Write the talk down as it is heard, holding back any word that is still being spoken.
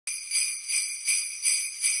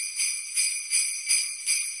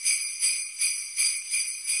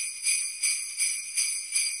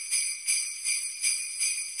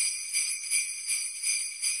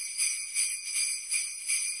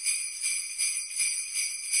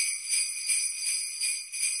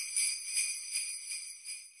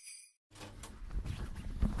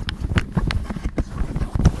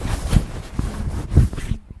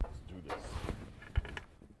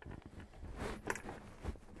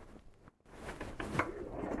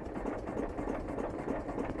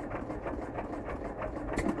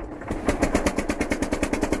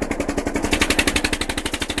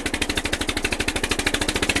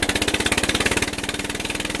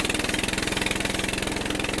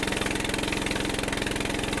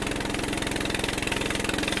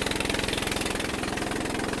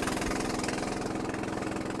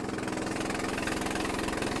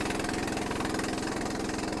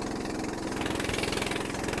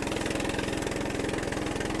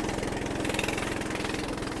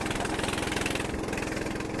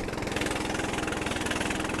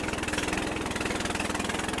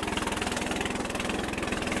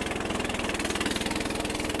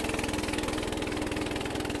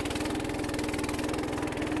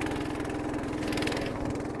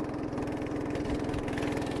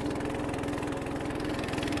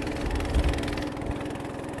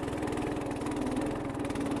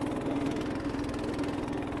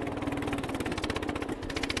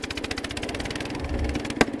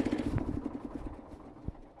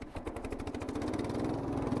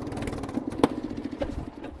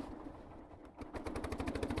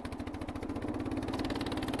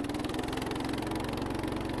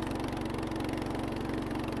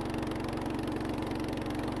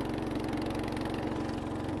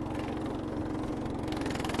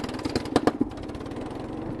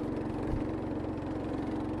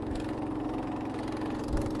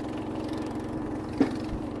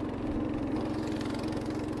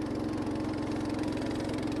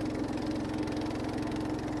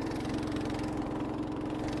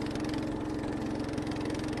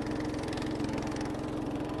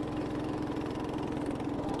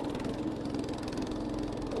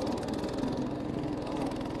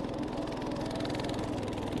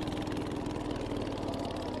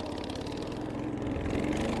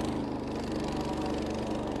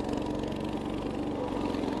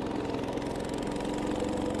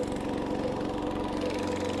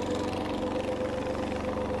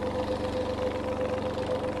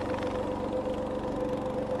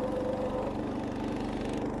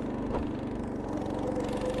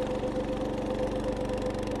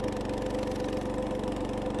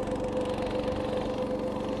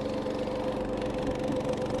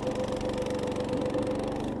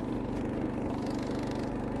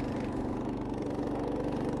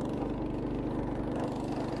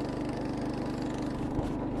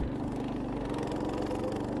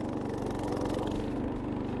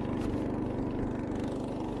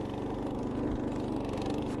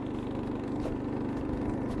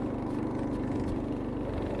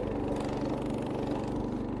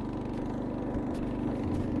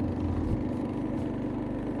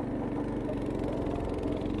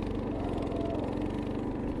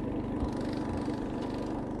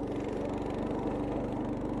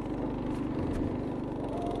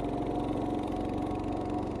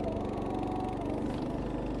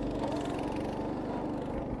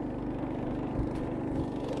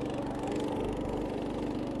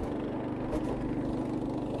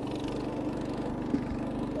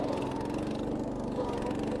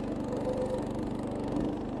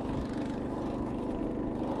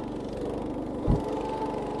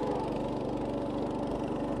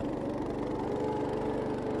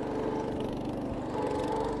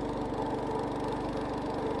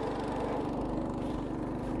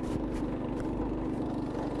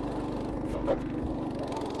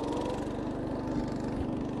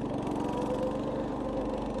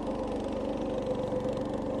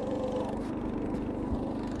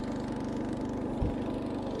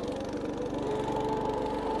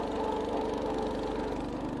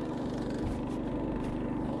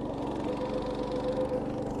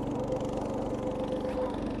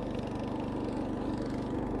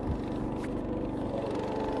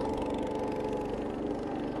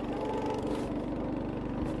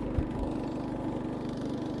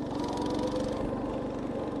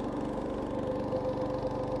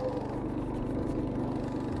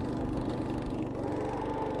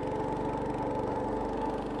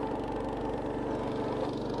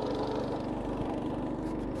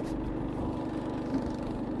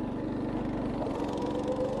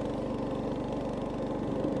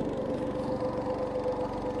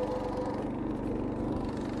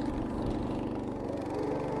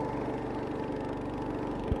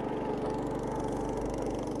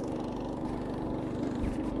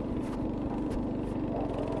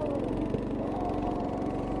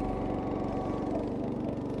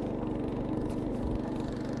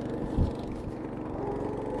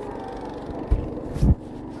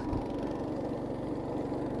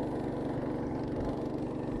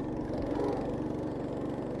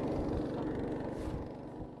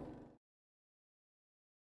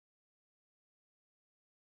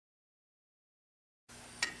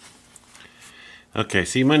Okay,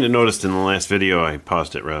 so you might have noticed in the last video I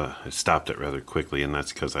stopped it rather quickly, and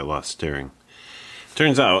that's because I lost steering.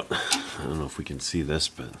 Turns out, I don't know if we can see this,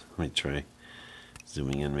 but let me try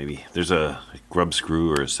zooming in maybe. There's a grub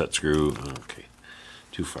screw or a set screw. Okay,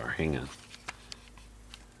 too far, hang on.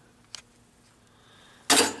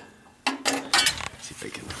 Let's see if I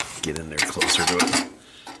can get in there closer to it.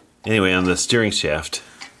 Anyway, on the steering shaft,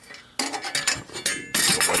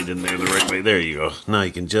 right in there the right way. There you go. Now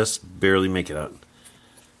you can just barely make it out.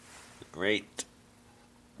 Right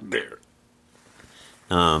there.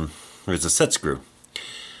 There's a set screw.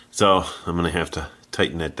 So I'm going to have to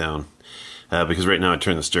tighten that down because right now I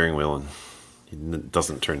turn the steering wheel and it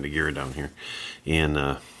doesn't turn the gear down here. And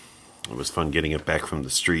it was fun getting it back from the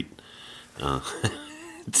street to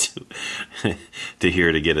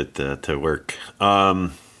here to get it to work.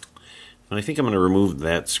 And I think I'm going to remove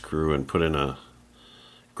that screw and put in a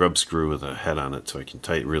grub screw with a head on it so I can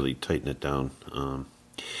really tighten it down.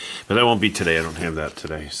 But that won't be today. I don't have that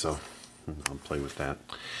today, so I'll play with that.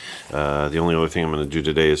 The only other thing I'm going to do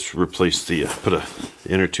today is replace put a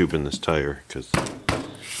inner tube in this tire because it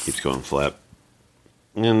keeps going flat.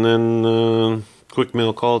 And then quick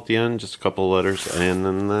mail call at the end, just a couple of letters, and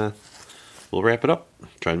then we'll wrap it up.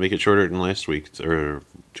 Try and make it shorter than last week, or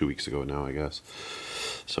 2 weeks ago now, I guess.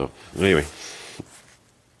 So anyway.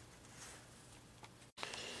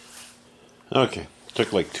 Okay,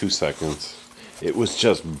 took like 2 seconds. It was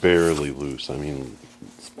just barely loose. I mean,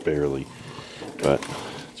 it's barely, but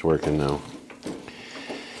it's working now.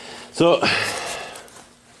 So,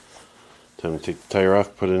 time to take the tire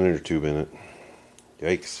off, put an inner tube in it.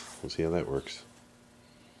 Yikes, we'll see how that works.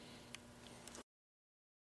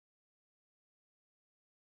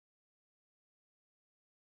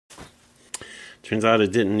 Turns out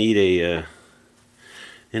it didn't need a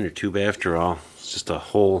inner tube after all. It's just a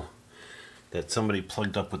hole that somebody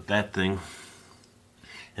plugged up with that thing,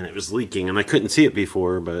 and it was leaking, and I couldn't see it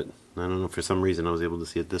before, but I don't know, for some reason I was able to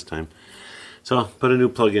see it this time. So put a new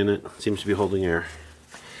plug in it. Seems to be holding air,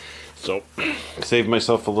 so I saved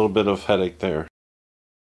myself a little bit of headache there.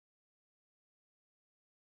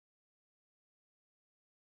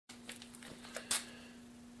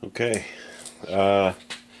 Okay,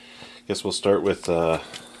 guess we'll start with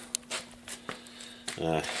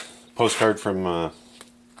postcard from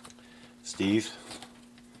Steve,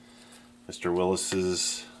 Mr.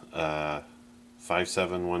 Willis's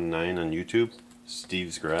 5719 on YouTube,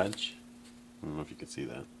 Steve's Garage. I don't know if you can see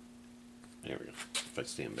that. There we go, if I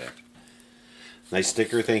stand back. Nice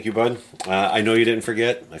sticker, thank you, bud. I know you didn't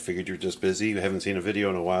forget. I figured you were just busy. You haven't seen a video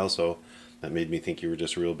in a while, so that made me think you were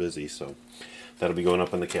just real busy. So that'll be going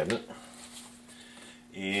up in the cabinet.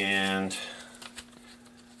 And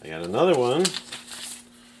I got another one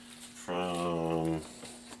from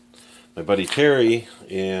my buddy Terry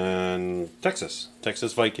in Texas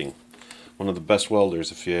Viking. One of the best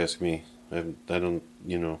welders, if you ask me. I don't,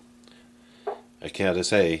 you know, I can't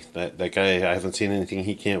say that guy. I haven't seen anything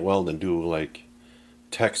he can't weld and do, like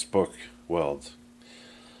textbook welds.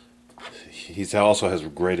 He also has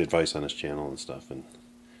great advice on his channel and stuff, and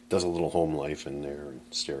does a little home life in there and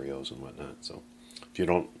stereos and whatnot. So if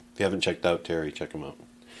you haven't checked out Terry, check him out.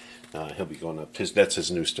 He'll be going up. That's his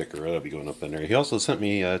new sticker. That'll be going up in there. He also sent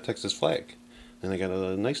me a Texas flag. and I got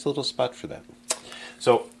a nice little spot for that.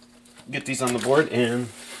 So get these on the board, and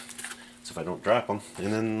so if I don't drop them,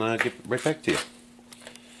 and then get right back to you.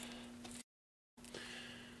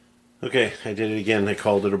 Okay, I did it again. I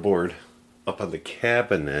called it a board. Up on the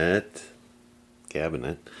cabinet,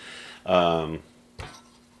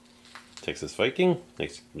 Texas Viking,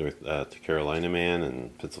 North Carolina Man,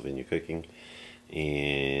 and Pennsylvania Cooking,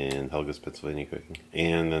 and Helga's Pennsylvania Cooking,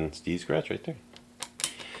 and then Steve Scratch right there.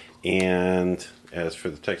 And as for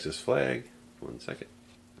the Texas flag, one second.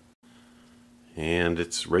 And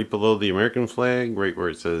it's right below the American flag, right where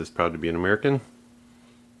it says "Proud to be an American"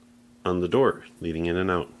 on the door leading in and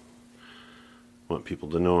out. Want people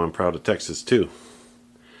to know I'm proud of Texas too.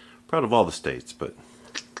 Proud of all the states, but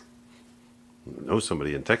I know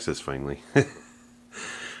somebody in Texas finally.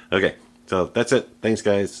 Okay, so that's it. Thanks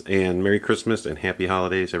guys, and Merry Christmas and Happy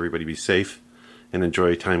Holidays. Everybody be safe and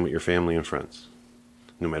enjoy time with your family and friends,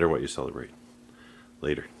 no matter what you celebrate.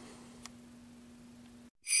 Later.